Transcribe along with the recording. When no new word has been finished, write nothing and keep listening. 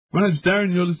My name's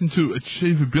Darren, you're listening to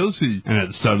AchieveAbility, and at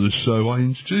the start of the show I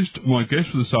introduced my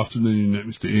guest for this afternoon,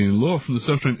 Mr. Ian Law from the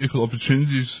South Australian Equal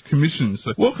Opportunities Commission.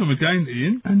 So welcome again,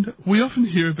 Ian. And we often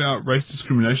hear about race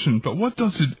discrimination, but what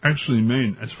does it actually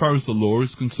mean as far as the law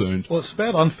is concerned? Well, it's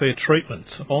about unfair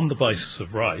treatment on the basis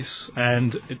of race,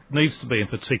 and it needs to be in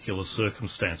particular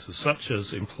circumstances, such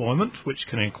as employment, which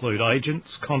can include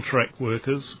agents, contract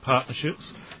workers,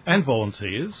 partnerships and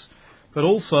volunteers, but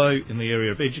also in the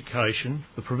area of education,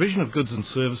 the provision of goods and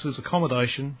services,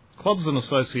 accommodation, clubs and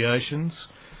associations,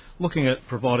 looking at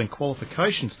providing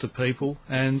qualifications to people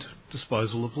and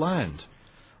disposal of land.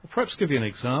 I'll perhaps give you an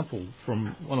example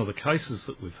from one of the cases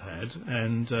that we've had,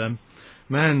 and a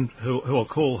man who I'll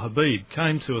call Habib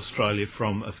came to Australia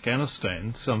from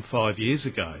Afghanistan some 5 years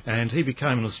ago, and he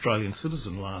became an Australian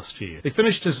citizen last year. He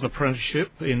finished his apprenticeship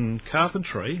in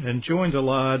carpentry and joined a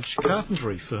large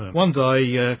carpentry firm. One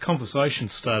day, a conversation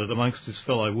started amongst his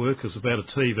fellow workers about a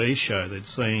TV show they'd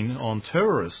seen on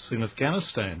terrorists in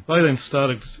Afghanistan. They then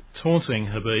started taunting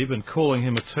Habib and calling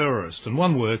him a terrorist, and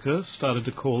one worker started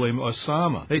to call him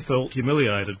Osama. He felt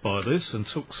humiliated by this and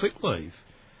took sick leave.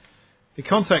 He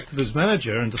contacted his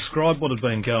manager and described what had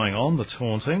been going on, the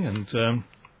taunting, and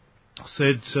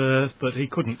said that he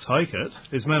couldn't take it.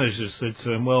 His manager said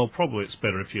to him, well, probably it's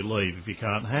better if you leave if you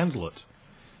can't handle it.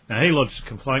 Now, he lodged a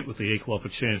complaint with the Equal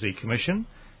Opportunity Commission,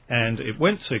 and it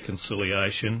went to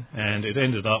conciliation, and it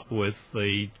ended up with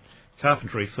the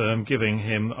carpentry firm giving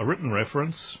him a written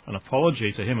reference, an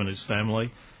apology to him and his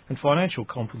family, and financial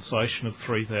compensation of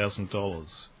 $3,000.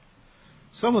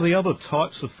 Some of the other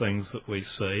types of things that we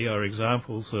see are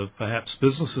examples of perhaps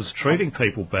businesses treating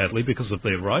people badly because of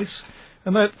their race,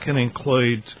 and that can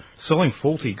include selling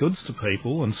faulty goods to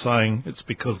people and saying it's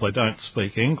because they don't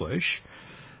speak English,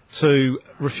 to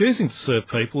refusing to serve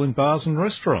people in bars and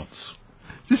restaurants.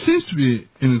 This seems to be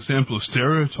an example of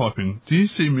stereotyping. Do you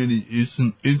see many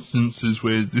instances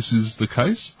where this is the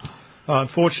case?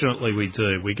 Unfortunately, we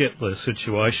do. We get the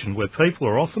situation where people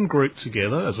are often grouped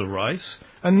together as a race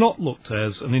and not looked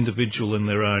as an individual in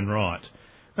their own right.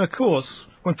 And of course,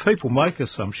 when people make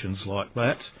assumptions like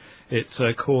that,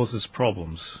 it causes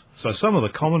problems. So some of the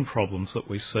common problems that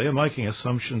we see are making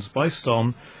assumptions based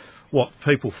on what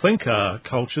people think are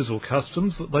cultures or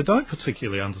customs that they don't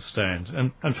particularly understand.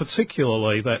 And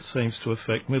particularly that seems to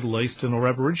affect Middle Eastern or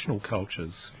Aboriginal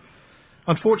cultures.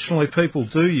 Unfortunately, people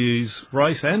do use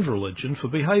race and religion for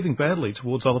behaving badly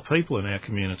towards other people in our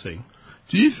community.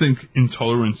 Do you think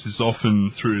intolerance is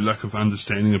often through lack of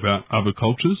understanding about other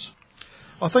cultures?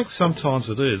 I think sometimes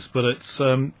it is, but it's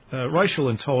racial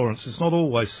intolerance is not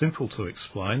always simple to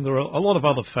explain. There are a lot of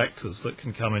other factors that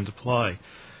can come into play.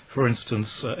 For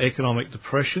instance, economic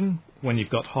depression, when you've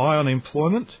got high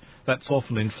unemployment, that's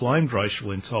often inflamed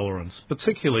racial intolerance,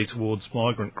 particularly towards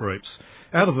migrant groups,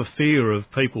 out of a fear of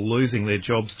people losing their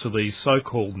jobs to these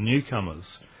so-called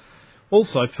newcomers.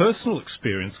 Also, personal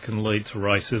experience can lead to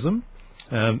racism.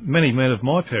 Many men of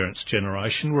my parents'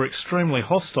 generation were extremely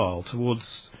hostile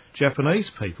towards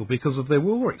Japanese people because of their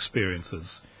war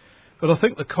experiences. But I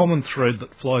think the common thread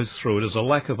that flows through it is a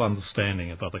lack of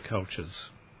understanding of other cultures.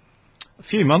 A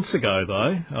few months ago,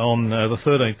 though, on the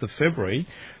 13th of February,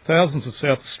 thousands of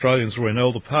South Australians were in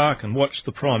Elder Park and watched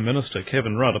the Prime Minister,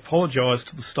 Kevin Rudd, apologise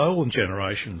to the stolen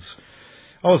generations.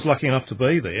 I was lucky enough to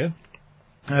be there,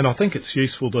 and I think it's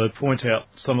useful to point out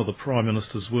some of the Prime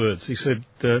Minister's words. He said,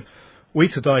 "We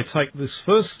today take this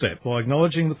first step by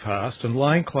acknowledging the past and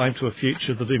laying claim to a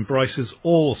future that embraces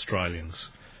all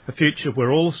Australians. A future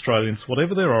where all Australians,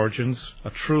 whatever their origins,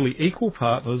 are truly equal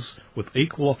partners with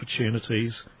equal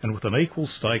opportunities and with an equal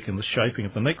stake in the shaping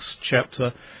of the next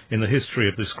chapter in the history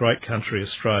of this great country,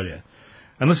 Australia."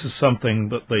 And this is something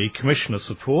that the Commissioner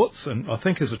supports and I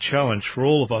think is a challenge for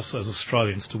all of us as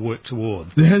Australians to work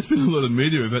toward. There has been a lot of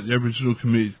media about the Aboriginal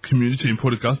community in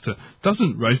Port Augusta.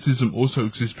 Doesn't racism also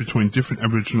exist between different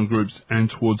Aboriginal groups and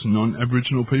towards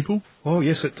non-Aboriginal people? Oh,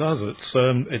 yes, it does.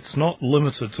 It's not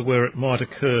limited to where it might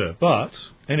occur, but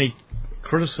any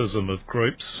criticism of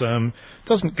groups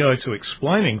doesn't go to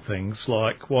explaining things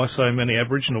like why so many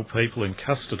Aboriginal people in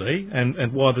custody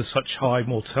and why there's such high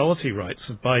mortality rates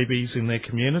of babies in their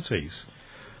communities.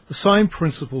 The same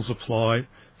principles apply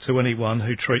to anyone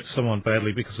who treats someone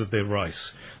badly because of their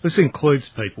race. This includes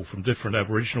people from different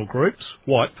Aboriginal groups,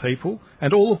 white people,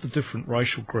 and all of the different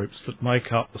racial groups that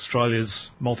make up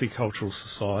Australia's multicultural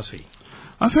society.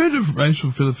 I've heard of racial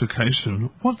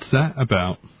vilification. What's that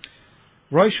about?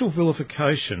 Racial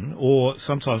vilification, or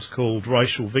sometimes called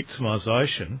racial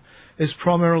victimisation, is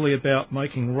primarily about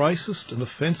making racist and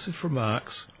offensive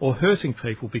remarks or hurting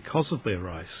people because of their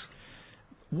race.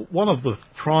 one of the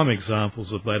prime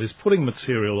examples of that is putting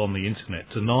material on the internet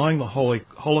denying the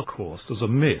Holocaust as a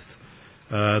myth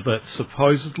that's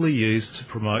supposedly used to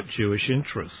promote Jewish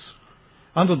interests.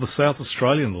 Under the South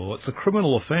Australian law, it's a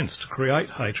criminal offence to create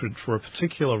hatred for a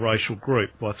particular racial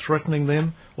group by threatening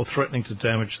them or threatening to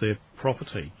damage their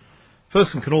property. A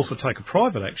person can also take a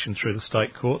private action through the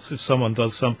state courts if someone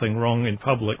does something wrong in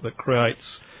public that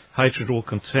creates hatred or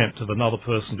contempt of another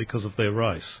person because of their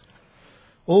race.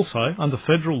 Also, under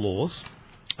federal laws,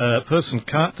 a person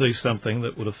can't do something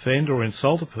that would offend or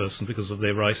insult a person because of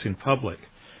their race in public.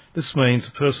 This means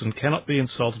a person cannot be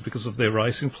insulted because of their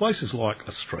race in places like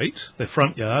a street, their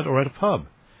front yard, or at a pub.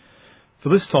 For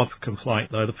this type of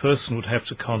complaint, though, the person would have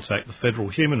to contact the Federal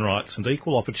Human Rights and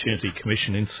Equal Opportunity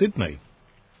Commission in Sydney.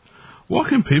 What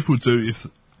can people do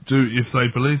if they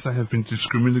believe they have been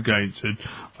discriminated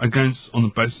against on the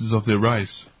basis of their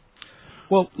race?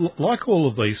 Well, like all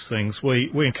of these things, we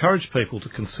encourage people to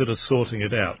consider sorting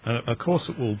it out. And of course,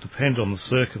 it will depend on the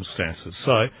circumstances.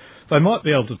 So they might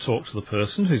be able to talk to the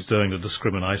person who's doing the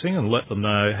discriminating and let them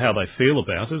know how they feel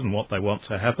about it and what they want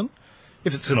to happen.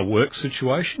 If it's in a work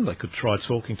situation, they could try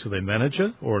talking to their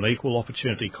manager or an equal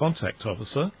opportunity contact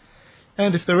officer.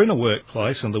 And if they're in a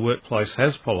workplace and the workplace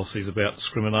has policies about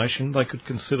discrimination, they could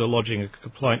consider lodging a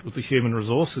complaint with the human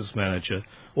resources manager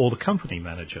or the company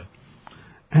manager.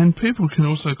 And people can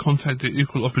also contact the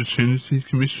Equal Opportunity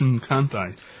Commission, can't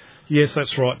they? Yes,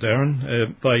 that's right,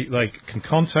 Darren. They can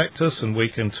contact us and we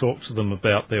can talk to them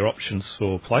about their options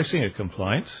for placing a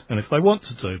complaint. And if they want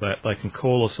to do that, they can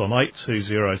call us on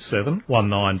 8207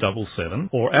 1977,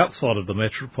 or outside of the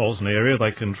metropolitan area,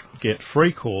 they can get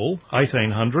free call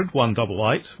 1800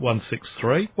 188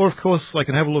 163. Or, of course, they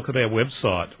can have a look at our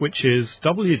website, which is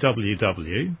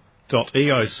www.eoc.sa.gov.au.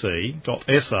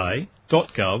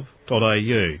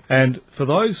 And for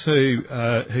those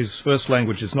whose first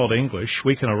language is not English,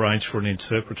 we can arrange for an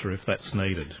interpreter if that's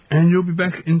needed. And you'll be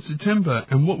back in September,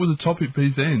 and what will the topic be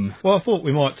then? Well, I thought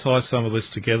we might tie some of this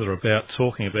together about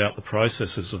talking about the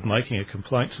processes of making a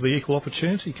complaint to the Equal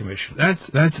Opportunity Commission.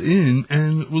 That's in,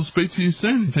 and we'll speak to you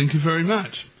soon. Thank you very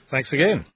much. Thanks again.